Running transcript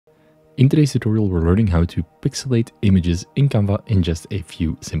In today's tutorial, we're learning how to pixelate images in Canva in just a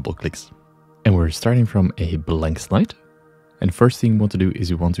few simple clicks. And we're starting from a blank slide. And first thing we want to do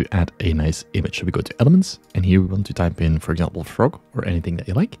is we want to add a nice image. So we go to Elements, and here we want to type in, for example, frog or anything that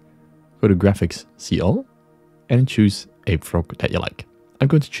you like. Go to Graphics, See All, and choose a frog that you like. I'm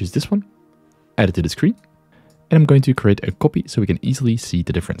going to choose this one, add it to the screen, and I'm going to create a copy so we can easily see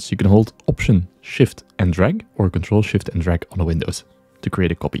the difference. You can hold Option, Shift, and drag, or Control, Shift, and drag on the windows to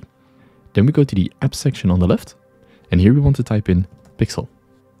create a copy. Then we go to the app section on the left, and here we want to type in pixel.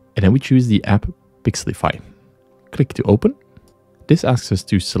 And then we choose the app Pixelify. Click to open. This asks us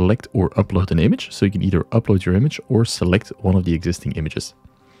to select or upload an image, so you can either upload your image or select one of the existing images.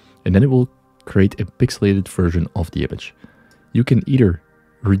 And then it will create a pixelated version of the image. You can either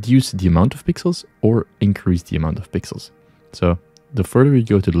reduce the amount of pixels or increase the amount of pixels. So the further you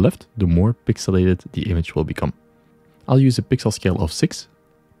go to the left, the more pixelated the image will become. I'll use a pixel scale of 6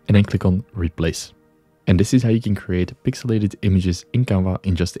 and then click on Replace. And this is how you can create pixelated images in Canva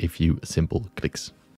in just a few simple clicks.